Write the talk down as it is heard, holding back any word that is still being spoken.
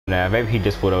Nah, maybe he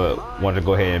just would have wanted to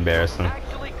go ahead and embarrass him.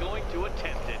 Actually going to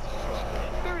attempt it.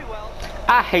 Very well.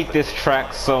 I hate this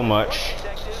track so much.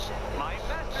 My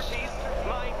masterpiece,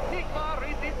 my Enigma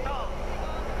Resistance.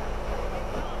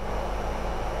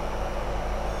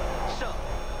 So,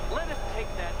 let us take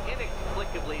that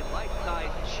inexplicably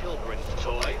life-sized children's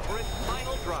toy for its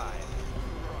final drive.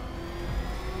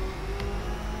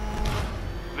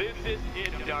 This is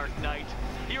it, Dark Knight.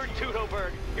 Your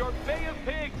Tudoberg, your Bay of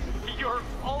Pigs, your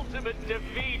ultimate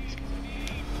defeat.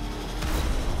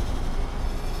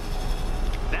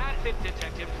 That's it,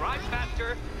 Detective. Drive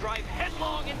faster, drive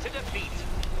headlong into defeat.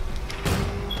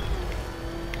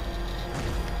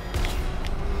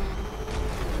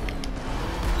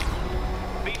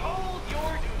 Behold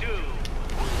your doom.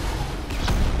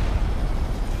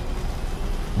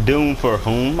 Doom for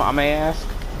whom, I may ask?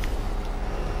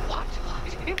 What?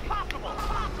 Impossible!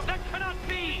 That cannot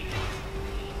be!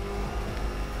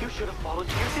 You should have fallen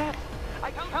to your death.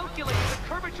 I calculated the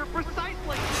curvature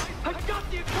precisely. I've got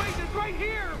the equations right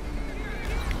here.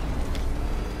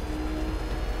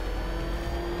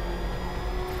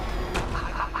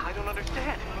 I don't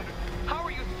understand. How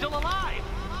are you still alive?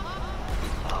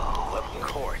 Oh, of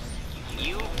course.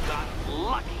 You got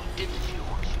lucky, didn't you?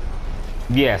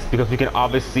 Yes, because we can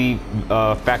obviously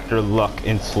factor luck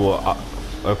into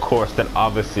a course that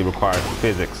obviously requires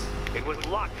physics. It was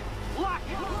luck. Luck!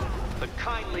 The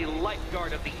kindly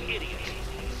lifeguard of the idiot.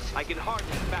 I can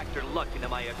hardly factor luck into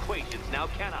my equations now,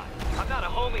 can I? I'm not a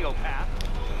homeopath.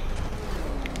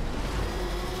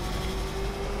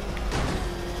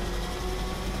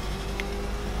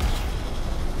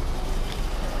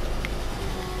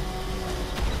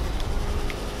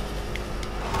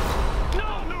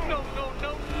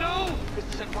 No! This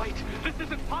isn't right. This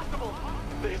isn't possible.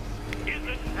 This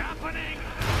isn't happening.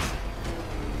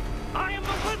 I am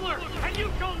the Riddler, and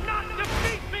you shall not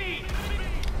defeat me!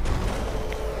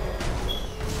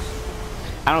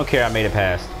 I don't care, I made it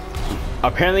past.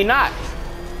 Apparently not.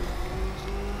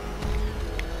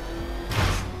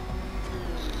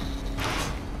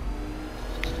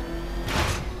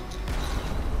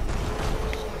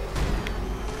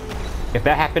 If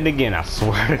that happened again, I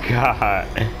swear to God.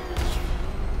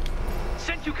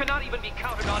 Since you cannot even be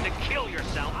counted on to kill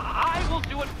yourself, I will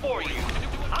do it for you.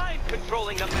 I'm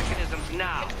controlling the mechanisms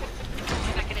now.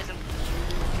 Mechanism.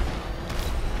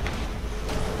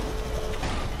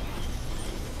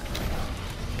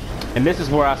 And this is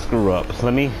where I screw up. So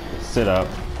let me sit up.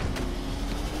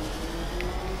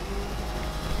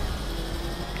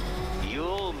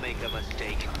 You'll make a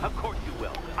mistake. Of course you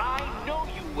will. I know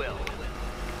you will.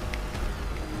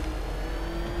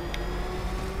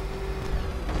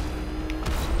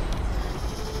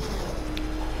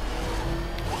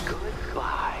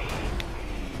 Goodbye.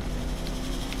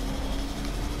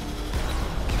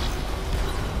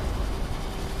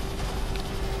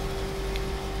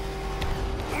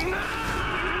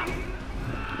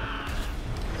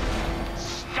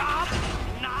 Stop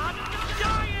not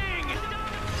dying!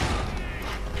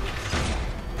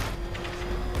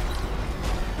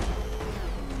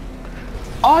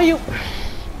 Are you?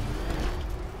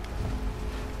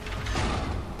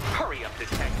 Hurry up,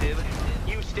 detective.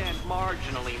 You stand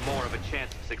marginally more of a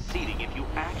chance of succeeding if you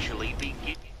actually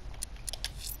begin.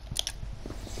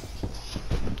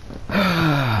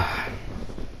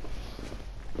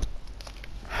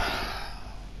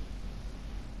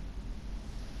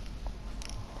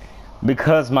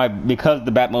 Because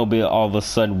the Batmobile all of a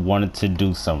sudden wanted to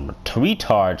do some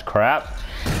retard crap,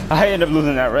 I ended up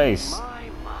losing that race.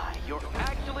 My, you're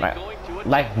actually going to attack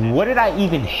Like, what did I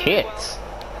even hit?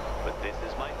 But this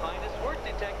is my finest work,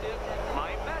 detective.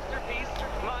 My masterpiece,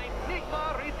 my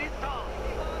Enigma Resistance.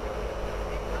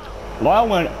 All I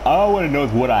want to know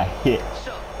is what I hit.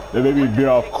 So, That made me veer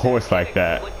off course like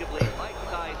that. inexplicably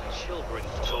life-sized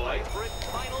children's toy for its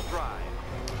final drive.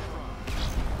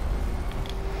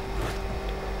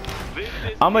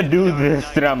 I'ma do this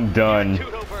till I'm done.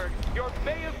 Tudoberg, your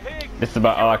Bay of Pigs, This is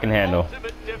about all I can handle.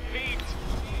 ultimate defeat.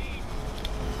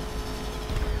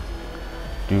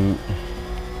 Dude.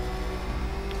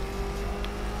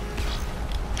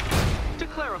 To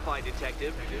clarify,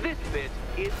 detective, this bit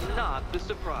is not the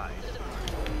surprise.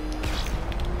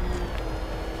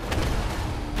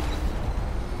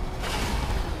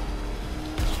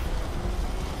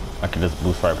 I could just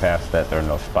boost right past that. There are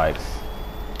no spikes.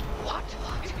 What?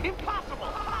 Impossible!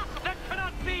 That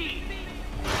cannot be!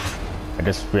 I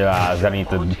just realized I need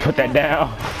to put that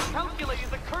down. Calculating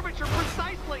the curvature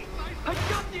precisely! I've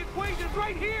got the equations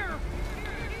right here!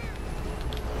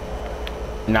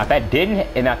 Now if that didn't,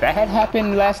 and if that had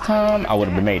happened last time, I would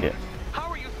have made it. How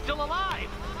are you still alive?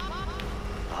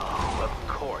 Oh, of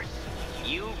course.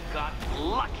 You got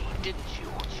lucky, didn't you?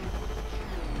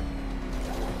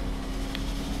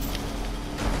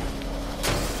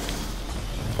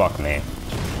 Fuck me.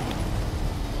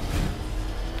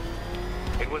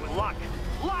 It was luck.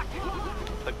 Luck!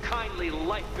 The kindly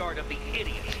lifeguard of the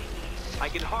idiot. I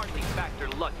can hardly factor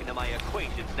luck into my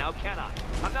equations now, can I?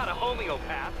 I'm not a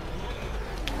homeopath.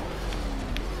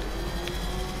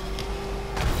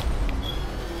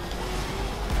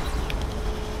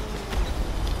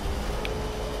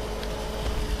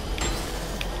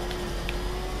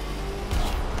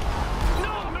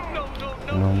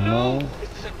 No. This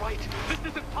isn't right. This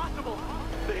isn't possible.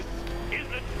 This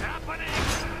isn't happening.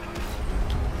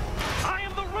 I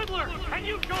am the Riddler, and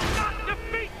you shall not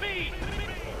defeat me!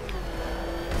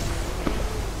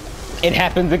 It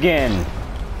happens again.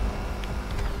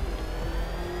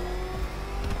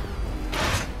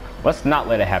 Let's not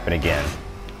let it happen again.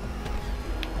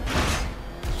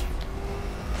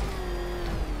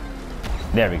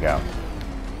 There we go.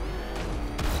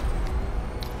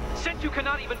 Since you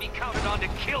cannot even be counted on to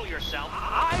kill yourself,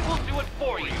 I will do it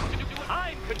for you.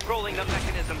 I'm controlling the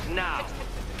mechanisms now.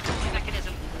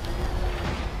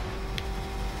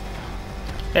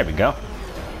 There we go.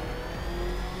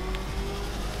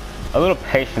 A little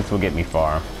patience will get me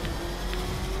far.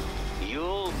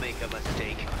 You'll make a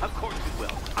mistake. Of course you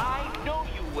will. I know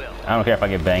you will. I don't care if I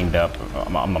get banged up.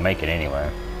 I'm gonna make it anyway.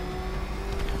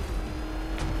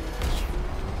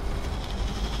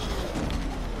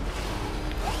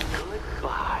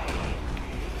 Goodbye.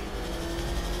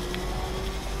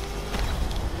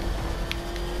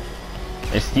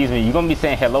 Excuse me, you're gonna be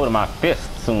saying hello to my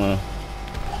fist soon.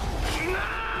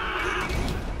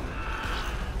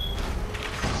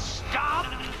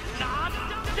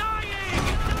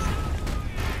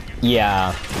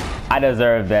 Yeah, I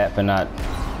deserve that for not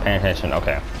paying attention.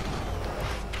 Okay.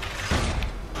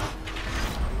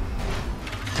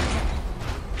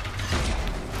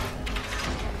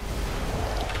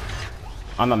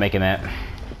 I'm not making that.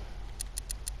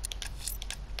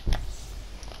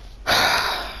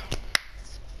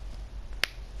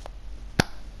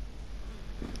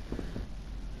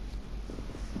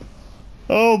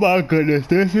 Oh my goodness,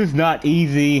 this is not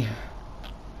easy.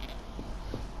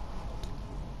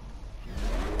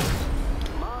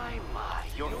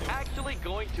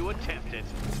 Going to attempt it.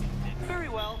 Very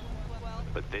well.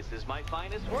 But this is my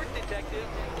finest work, detective.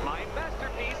 My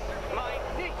masterpiece. My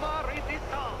Enigma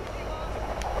Resistance.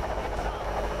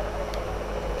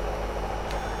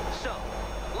 So,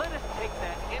 let us take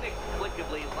that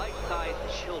inexplicably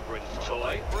life-sized children's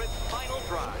toy for its final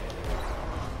drive.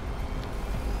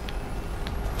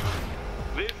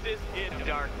 This is it,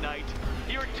 Dark Knight.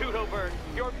 Your Tudobird,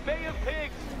 your Bay of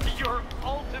Pigs, your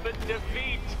ultimate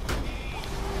defeat.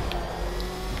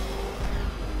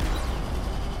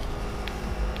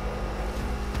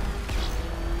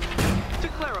 To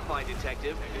clarify,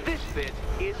 Detective, this bit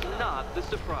is not the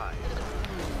surprise.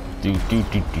 Do.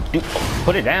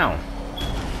 Put it down.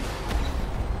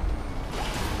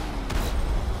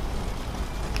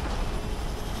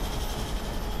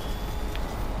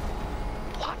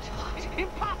 What?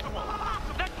 Impossible!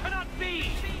 That cannot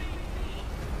be!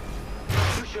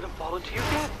 You should have fallen to your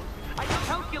death. I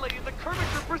calculated the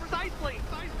curvature precisely.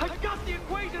 I've got the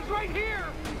equations right here.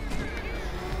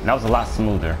 That was a lot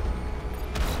smoother.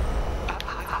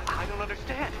 I don't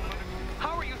understand.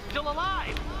 How are you still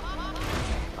alive?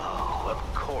 Oh,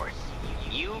 of course.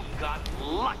 You got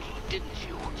lucky, didn't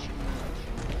you?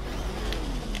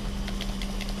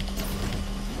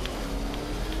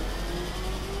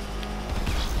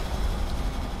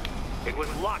 It was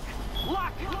luck.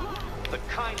 Luck! The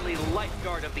kindly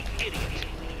lifeguard of the idiot.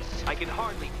 I can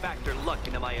hardly factor luck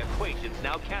into my equations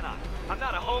now, can I? I'm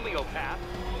not a homeopath.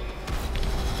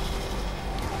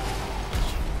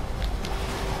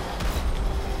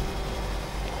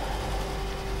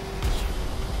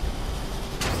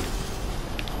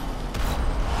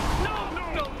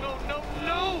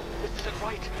 No! This isn't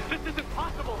right. This isn't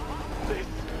possible. This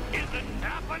isn't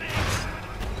happening.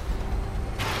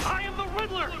 I am the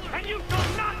Riddler, and you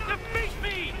shall not defeat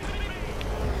me!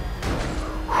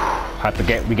 Have to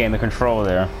regain the control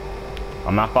there.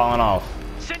 I'm not falling off.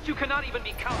 Since you cannot even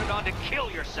be counted on to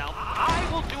kill yourself, I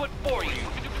will do it for you.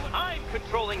 I'm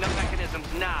controlling the mechanisms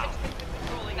now.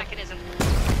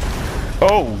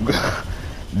 Oh,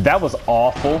 that was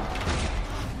awful.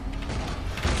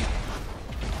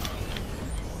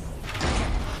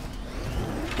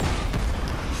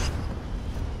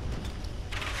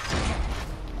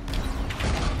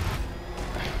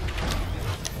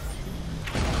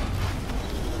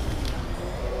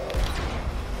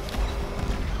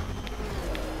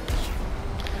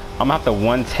 I'm gonna have to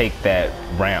one take that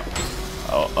ramp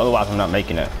Otherwise, I'm not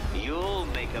making it. You'll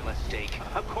make a mistake.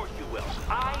 Of course you will.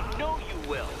 I know you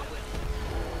will.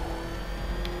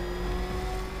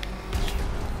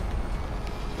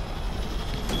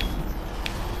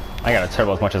 I gotta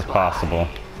turbo as much as possible.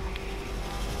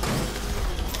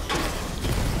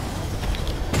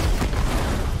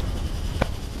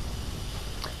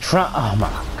 Oh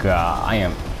my god, I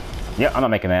am. Yep, I'm not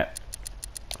making that.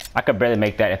 I could barely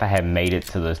make that if I had made it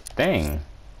to this thing.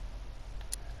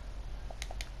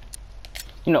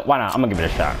 You know, why not? I'm gonna give it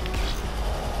a shot.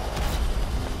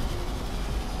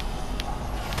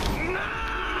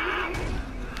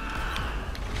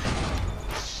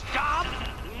 Stop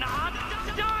not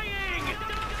dying!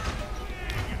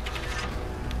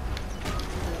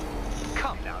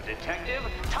 Come now, detective.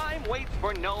 Time waits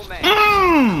for no man.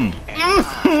 And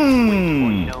time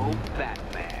waits for no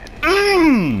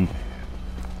Batman.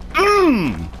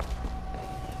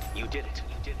 You did it.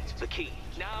 You did it. The key.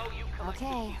 Now you collect the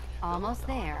Okay, key. almost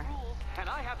there. And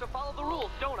I have to follow the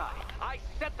rules, don't I? I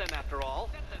set them after all.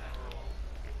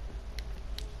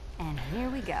 And here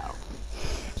we go.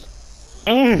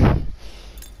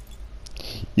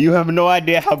 You have no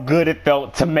idea how good it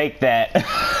felt to make that.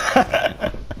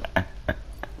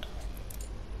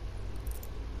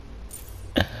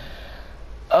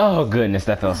 Oh goodness,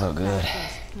 that felt so good.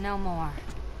 No more.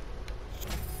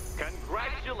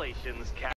 Congratulations, Cat.